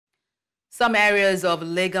Some areas of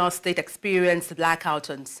Lagos State experienced blackout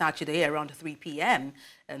on Saturday around 3 p.m.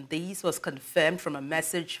 and this was confirmed from a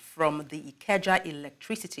message from the Ikeja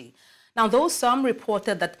Electricity. Now, though some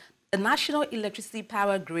reported that the national electricity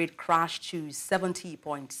power grid crashed to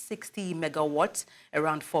 70.60 megawatts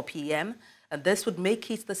around 4 p.m., and this would make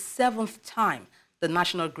it the 7th time the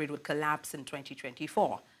national grid would collapse in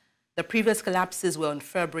 2024. The previous collapses were on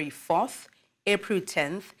February 4th, April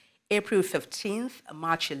 10th, April 15th,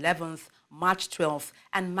 March 11th, March 12th,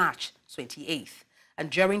 and March 28th. And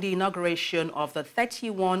during the inauguration of the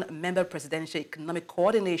 31-member Presidential Economic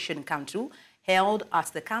Coordination Council held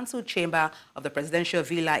at the Council Chamber of the Presidential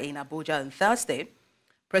Villa in Abuja on Thursday,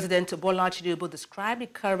 President Bola Tinubu described the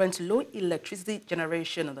current low electricity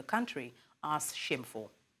generation in the country as shameful.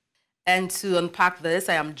 And to unpack this,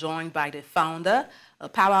 I am joined by the founder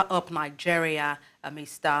of PowerUp Nigeria,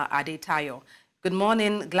 Mr. Adetayo. Good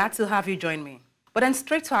morning. Glad to have you join me. But then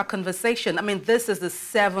straight to our conversation. I mean, this is the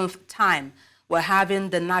 7th time we're having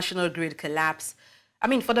the national grid collapse. I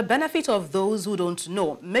mean, for the benefit of those who don't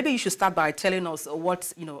know, maybe you should start by telling us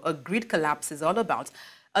what, a grid collapse is all about.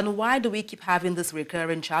 And why do we keep having this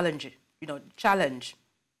recurring challenge?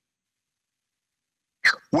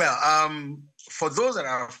 Well, for those that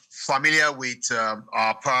are familiar with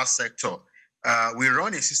our power sector, we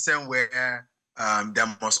run a system where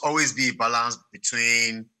there must always be a balance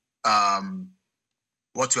between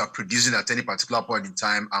what we are producing at any particular point in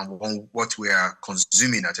time and what we are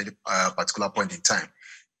consuming at any particular point in time.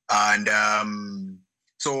 And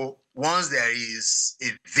so once there is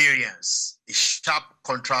a variance, a sharp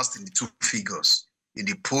contrast in the two figures, in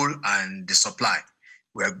the pull and the supply,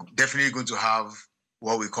 we are definitely going to have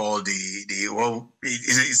what we call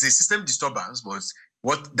it's a system disturbance, but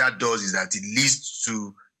what that does is that it leads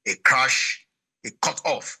to a crash, a cut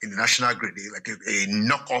off in the national grid, like a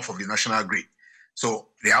knock off of the national grid. So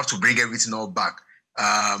they have to bring everything all back.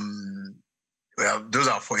 Well, those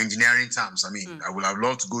are for engineering terms. I mean, I would have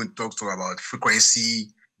loved to go and talk to about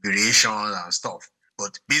frequency variations and stuff.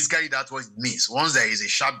 But basically, that's what it means. Once there is a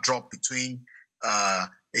sharp drop between, a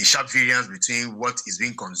sharp variance between what is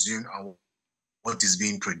being consumed and what is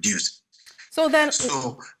being produced. So then,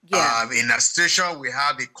 in a situation, we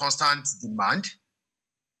have a constant demand.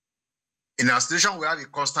 In a situation, we have a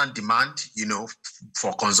constant demand,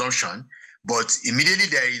 for consumption. But immediately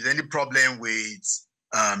there is any problem with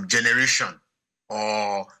generation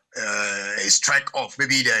or a strike off,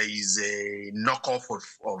 maybe there is a knockoff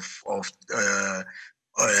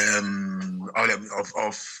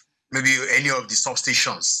of maybe any of the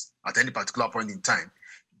substations at any particular point in time,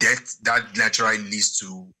 that naturally leads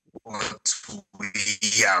to what we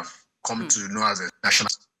have come to know as a national.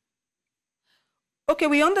 Okay,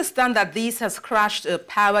 we understand that this has crashed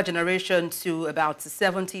power generation to about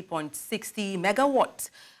 70.60 megawatts.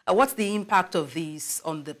 What's the impact of this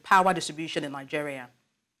on the power distribution in Nigeria?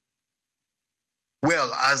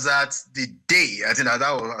 Well, as at the day, I think that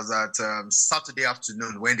was at Saturday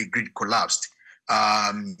afternoon when the grid collapsed.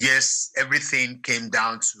 Yes, everything came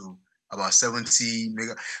down to about 70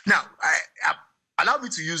 mega. Now, allow me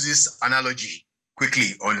to use this analogy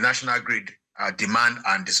quickly on the national grid demand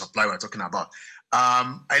and the supply we're talking about.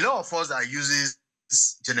 A lot of us that uses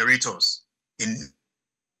generators in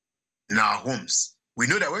our homes, we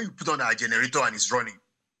know that when you put on our generator and it's running,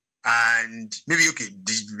 and maybe,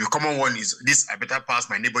 the common one is this, I better pass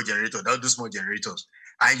my neighbor generator, they'll do small generators,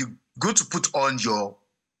 and you go to put on your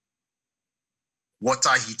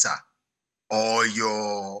water heater or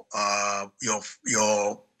your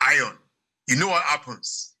iron, you know what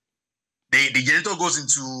happens? The generator goes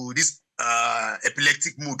into this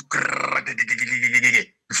epileptic mood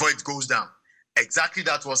before it goes down. Exactly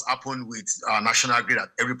that's what's happened with our national grid at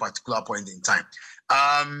every particular point in time.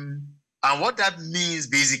 And what that means,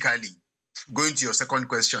 basically, going to your second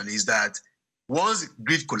question, is that once the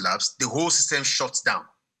grid collapses, the whole system shuts down.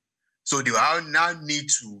 So they will now need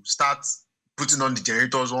to start putting on the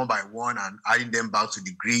generators one by one and adding them back to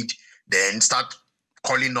the grid, then start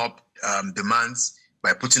calling up demands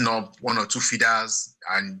by putting up one or two feeders,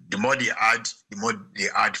 and the more they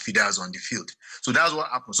add feeders on the field. So that's what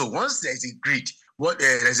happens. So once there is a grid,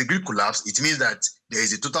 there's a grid collapse, it means that there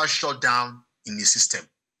is a total shutdown in the system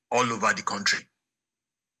all over the country.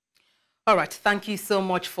 All right, thank you so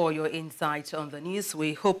much for your insight on the news.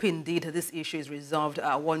 We hope indeed this issue is resolved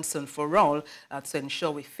once and for all to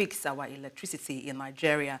ensure we fix our electricity in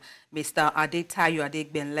Nigeria. Mr. Adetayo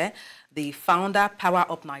Adegbemle, the founder,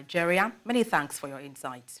 PowerUp Nigeria, many thanks for your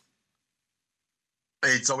insight.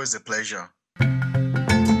 It's always a pleasure.